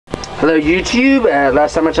Hello YouTube,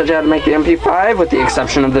 last time I taught you how to make the MP5 with the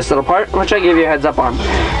exception of this little part, which I gave you a heads up on.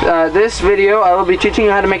 This video I will be teaching you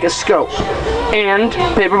how to make a scope and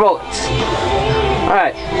paper bullets.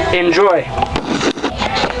 Alright, enjoy.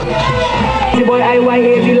 Boy, I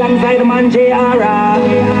alongside the man JR. I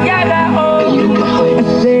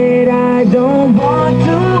said I don't want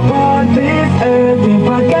to walk this earth if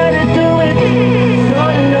I gotta do it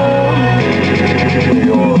solo.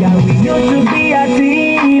 Yeah, we used to be a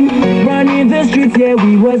team, running the streets, yeah,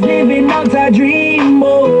 we was living out our dream.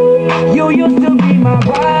 Oh, you used to be my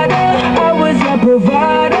brother, I was your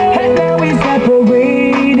provider, and now we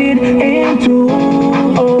separated into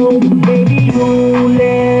oh, baby, you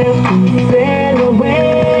left to sail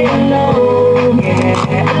away alone,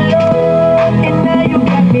 yeah, alone. And now you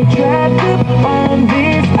got me trapped up on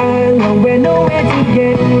this island where nowhere to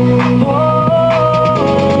get home.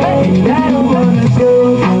 And I don't wanna go,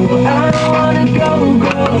 I don't wanna go,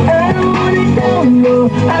 I don't wanna down low,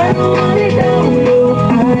 I don't wanna down low.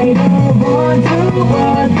 I don't want to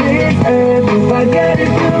walk this earth if I gotta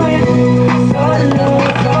do it solo,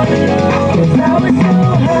 solo. 'Cause I was so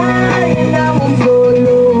high and now I'm so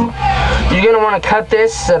low. You're gonna want to cut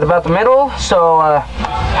this at about the middle, so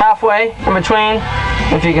halfway in between,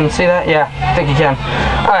 if you can see that. Yeah, I think you can.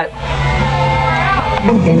 Alright.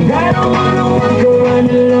 And I don't wanna walk around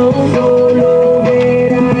alone solo, but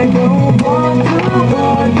I don't want to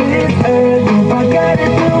walk this earth if I gotta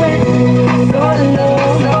do it solo,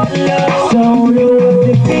 solo, solo.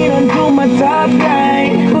 The feet onto my top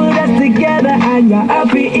line, put us together and you're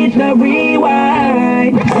happy, it's the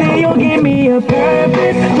rewind. Say you give me a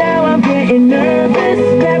purpose, now I'm getting nervous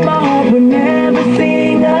that my heart will never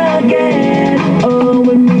sing again. Oh,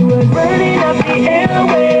 when we were burning up the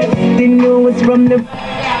airwaves, they knew it's from the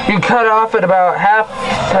You cut off at about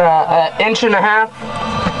inch and a half.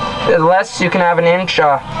 Less, you can have an inch.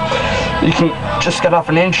 You can just cut off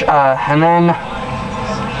an inch, and then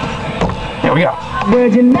there we go.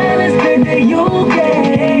 Virgin Islands to the UK.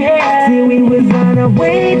 See, we was on our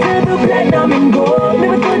way to the platinum and gold.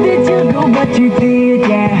 Never thought that you'd go, but you did,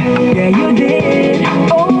 yeah, yeah, you did.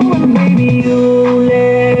 Oh, and baby, you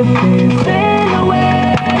left and sailed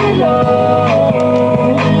away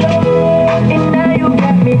alone. And now you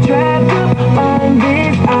got me trapped up on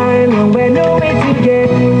this island where no way to get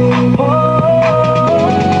home.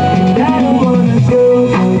 And I don't wanna go,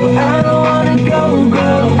 I don't wanna go,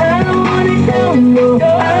 I don't wanna down low, I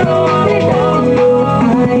don't wanna down low.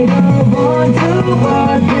 I don't want to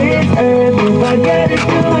walk this earth if I gotta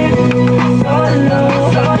do it solo,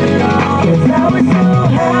 solo. 'Cause I was so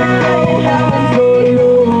high and I was so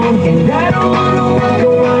low, and I don't wanna walk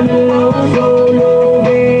around alone solo, but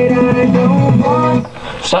I don't want.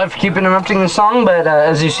 Sorry for keep interrupting the song, but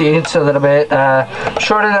as you see, it's a little bit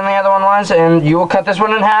shorter than the other one was, and you will cut this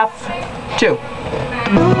one in half, too.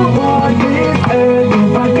 Walk this earth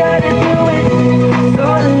if I gotta do it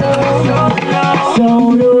solo, solo,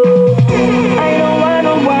 solo. I don't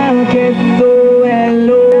wanna walk it so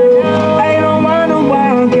hello. I don't wanna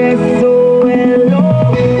walk it so hello.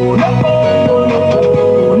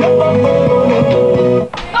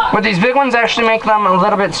 With these big ones, actually make them a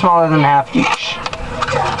little bit smaller than half each.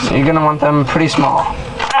 So you're gonna want them pretty small.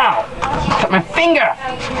 Ow! Cut my finger!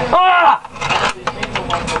 Ah!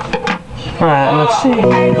 Alright, let's see.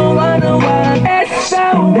 I don't wanna walk it so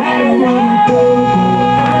hello.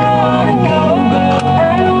 I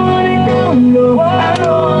don't wanna down low. I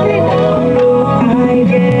don't wanna down low. I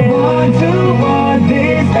just want to walk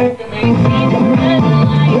this earth.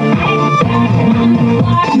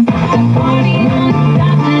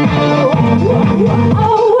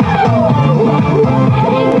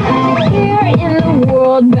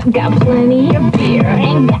 But got plenty of beer.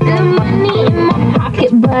 Ain't got no money in my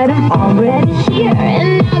pocket, but I'm already here.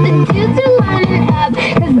 And now the dudes are lining up,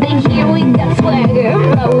 'cause they hear we got swagger.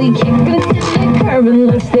 But we kick them to the curb and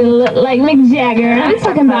look, still look like Mick Jagger. I'm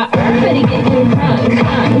talking about everybody getting drunk.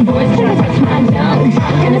 Boys trying to touch my junk.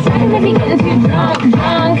 And it's talking about me getting too drunk.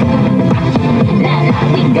 Now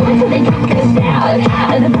we go until they kick us out.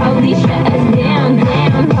 The police shut us down.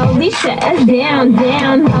 Police shut us down.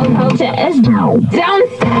 Police shut us down. Don't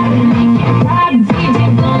stop, make it pop, DJ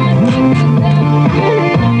blow my fingers up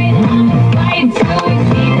tonight. On the flight till we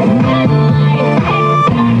see the sunlight.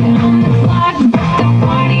 Tick-tock on the clock, but the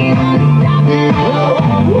party don't stop.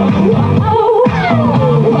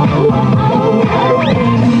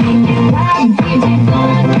 Make it pop, DJ blow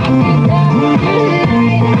my fingers up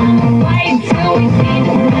tonight. On the flight till we see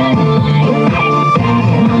the sunlight. Tick-tock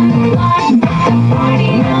on the clock, but the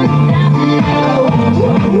party don't stop.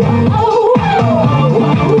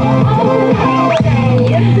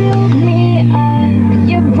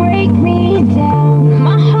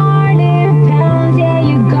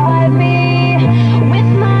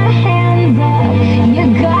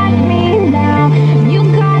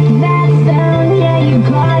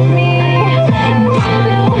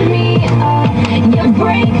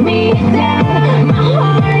 break me down. My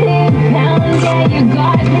heart is pounding, yeah, you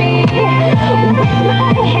got me. With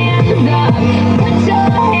my hands up, put your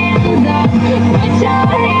hands up, put your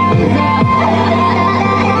hands up.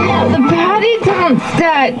 Now the party don't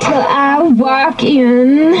start till I walk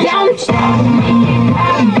in. Don't stop me,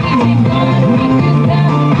 baby, gonna make it up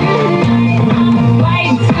tonight. I'ma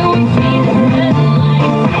fight till we see the red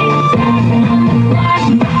light. Tick-tock on the clock,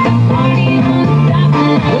 but the party don't stop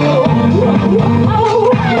now.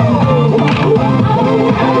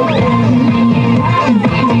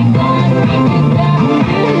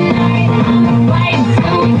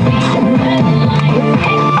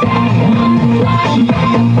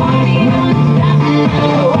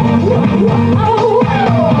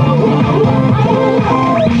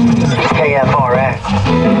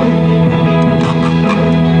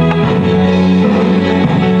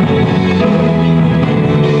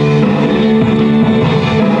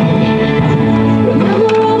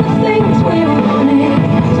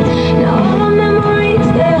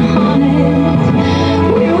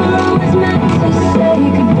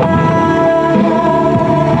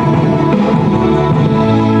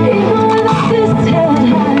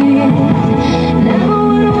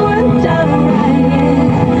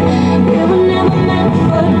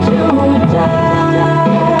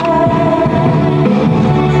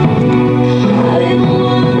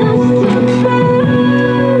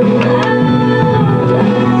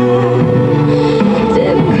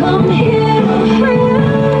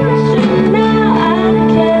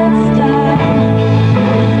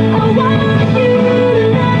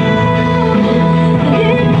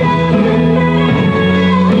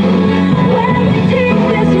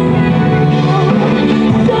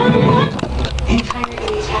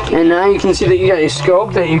 And now you can see that you got a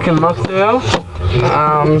scope that you can look through.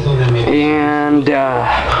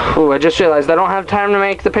 I just realized I don't have time to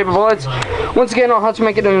make the paper bullets. Once again, I'll have to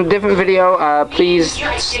make it in a different video. Please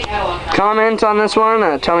comment on this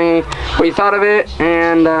one. Tell me what you thought of it,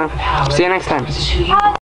 and see you next time.